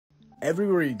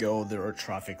Everywhere you go, there are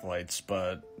traffic lights,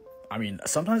 but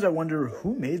sometimes I wonder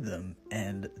who made them,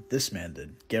 and this man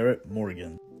did, Garrett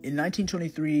Morgan. In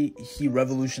 1923, he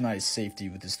revolutionized safety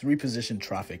with his 3-position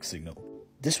traffic signal.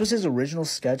 This was his original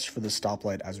sketch for the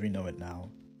stoplight as we know it now.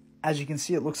 As you can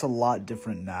see, it looks a lot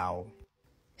different now.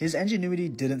 His ingenuity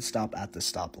didn't stop at the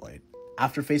stoplight.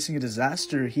 After facing a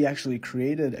disaster, he actually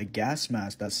created a gas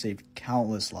mask that saved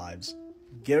countless lives.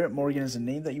 Garrett Morgan is a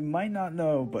name that you might not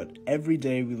know, but every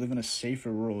day we live in a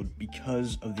safer world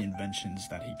because of the inventions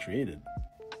that he created.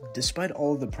 Despite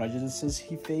all of the prejudices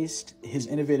he faced, his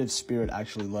innovative spirit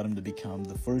actually led him to become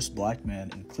the first black man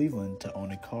in Cleveland to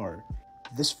own a car.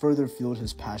 This further fueled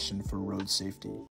his passion for road safety.